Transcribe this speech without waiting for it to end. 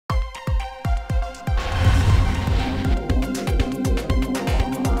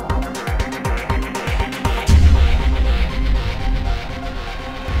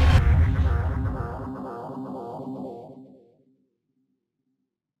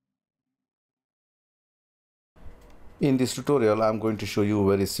In this tutorial, I'm going to show you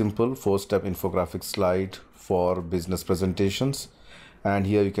a very simple 4-step infographic slide for business presentations. And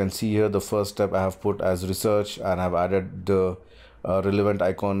here you can see here the first step I have put as research, and I've added the relevant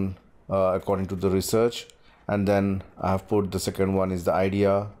icon according to the research. And then I have put the second one is the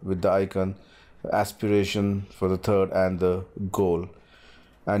idea with the icon, aspiration for the third, and the goal.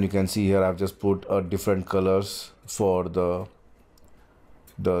 And you can see here I've just put different colors for the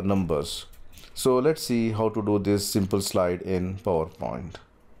numbers. So let's see how to do this simple slide in PowerPoint.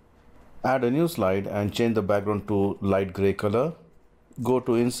 Add a new slide and change the background to light gray color. Go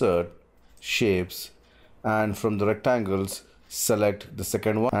to Insert, Shapes, and from the rectangles select the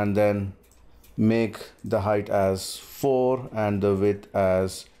second one, and then make the height as 4 and the width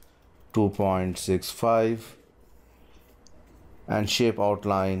as 2.65, and shape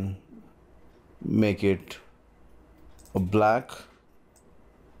outline, make it a black,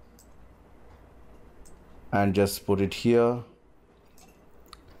 and just put it here,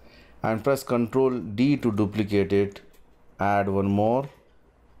 and press Ctrl D to duplicate it. Add one more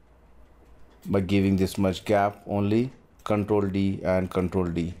by giving this much gap only, Ctrl D and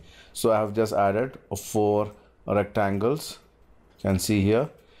Ctrl D. So I have just added 4 rectangles, you can see here.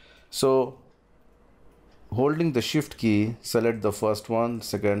 So holding the shift key, select the first one,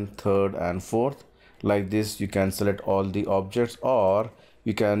 second, third, and fourth. Like this you can select all the objects, or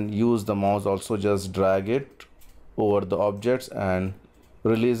you can use the mouse also, just drag it over the objects and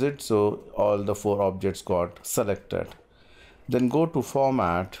release it, so all the 4 objects got selected. Then go to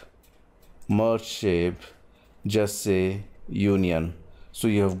Format, Merge Shape, just say Union, so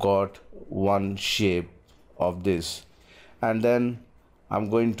you have got one shape of this. And then I'm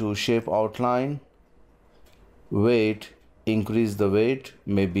going to shape outline, weight, increase the weight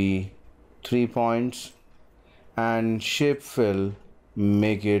maybe 3 points, and shape fill,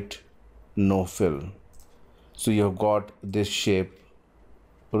 make it no fill. So you have got this shape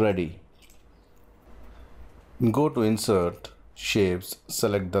ready. Go to Insert, Shapes,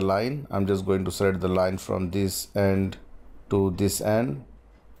 select the line. I'm just going to select the line from this end to this end.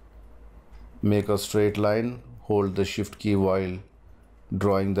 Make a straight line, hold the shift key while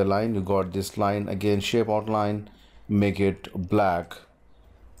drawing the line. You got this line. Again, shape outline, make it black,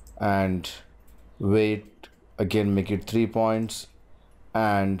 and weight, again make it 3 points,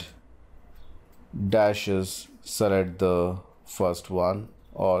 and dashes, select the first one,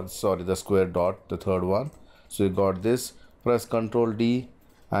 or sorry, the square dot, the third one. So you got this. Press Ctrl D,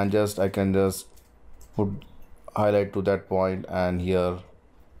 and I can just put highlight to that point and here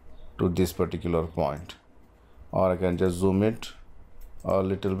to this particular point, or I can just zoom it a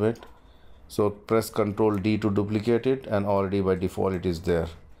little bit. So press Ctrl D to duplicate it, and already by default it is there.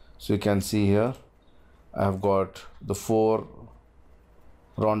 So you can see here I have got the 4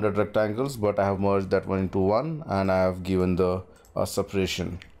 rounded rectangles, but I have merged that one into one, and I have given the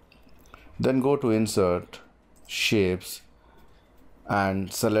separation. Then go to Insert, Shapes,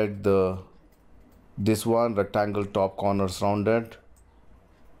 and select this one, rectangle top corners rounded.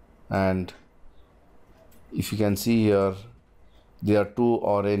 And if you can see here, there are 2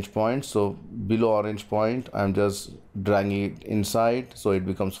 orange points. So below orange point I'm just dragging it inside, so it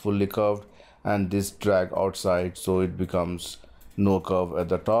becomes fully curved, and this drag outside, so it becomes no curve at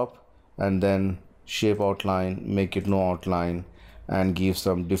the top. And then shape outline, make it no outline, and give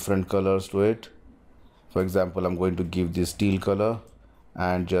some different colors to it. For example, I'm going to give this teal color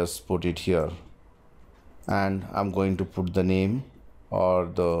and just put it here, and I'm going to put the name or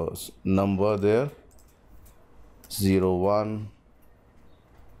the number there, 01.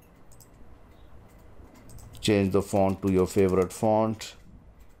 Change the font to your favorite font,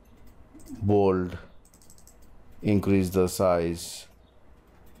 bold, increase the size,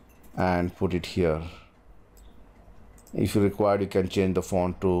 and put it here. If you require, you can change the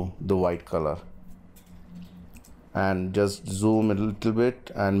font to the white color, and just zoom a little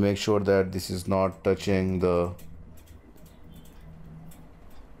bit and make sure that this is not touching the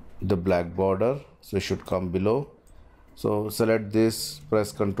black border, so it should come below. So select this,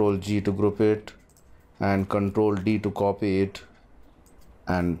 press Ctrl G to group it, and Ctrl D to copy it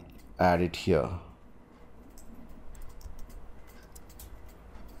and add it here.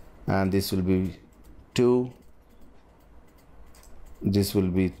 And this will be 2, this will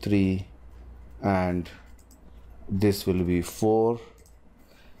be 3, and this will be 4.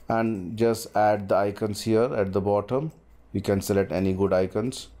 And just add the icons here at the bottom. You can select any good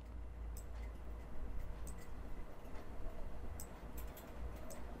icons.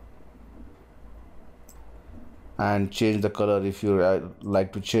 And change the color if you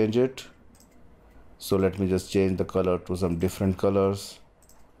like to change it. So let me just change the color to some different colors.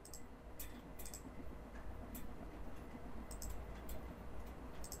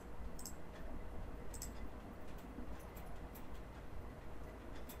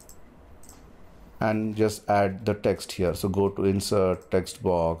 and just add the text here. So go to insert text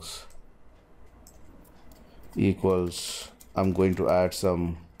box equals, I'm going to add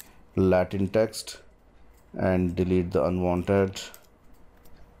some Latin text and delete the unwanted.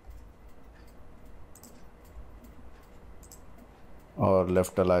 Or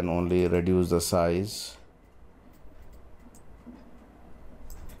left align only, reduce the size.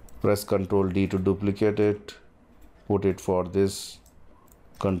 Press Ctrl D to duplicate it, put it for this,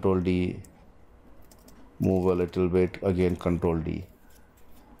 Ctrl D, move a little bit, again Ctrl D.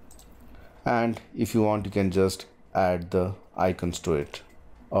 And if you want, you can just add the icons to it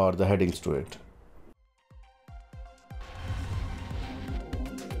or the headings to it.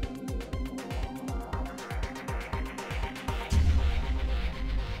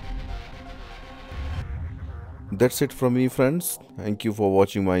 That's it from me, friends. Thank you for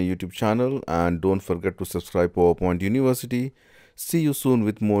watching my YouTube channel, and don't forget to subscribe PowerPoint University. See you soon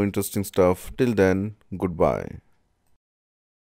with more interesting stuff. Till then, goodbye.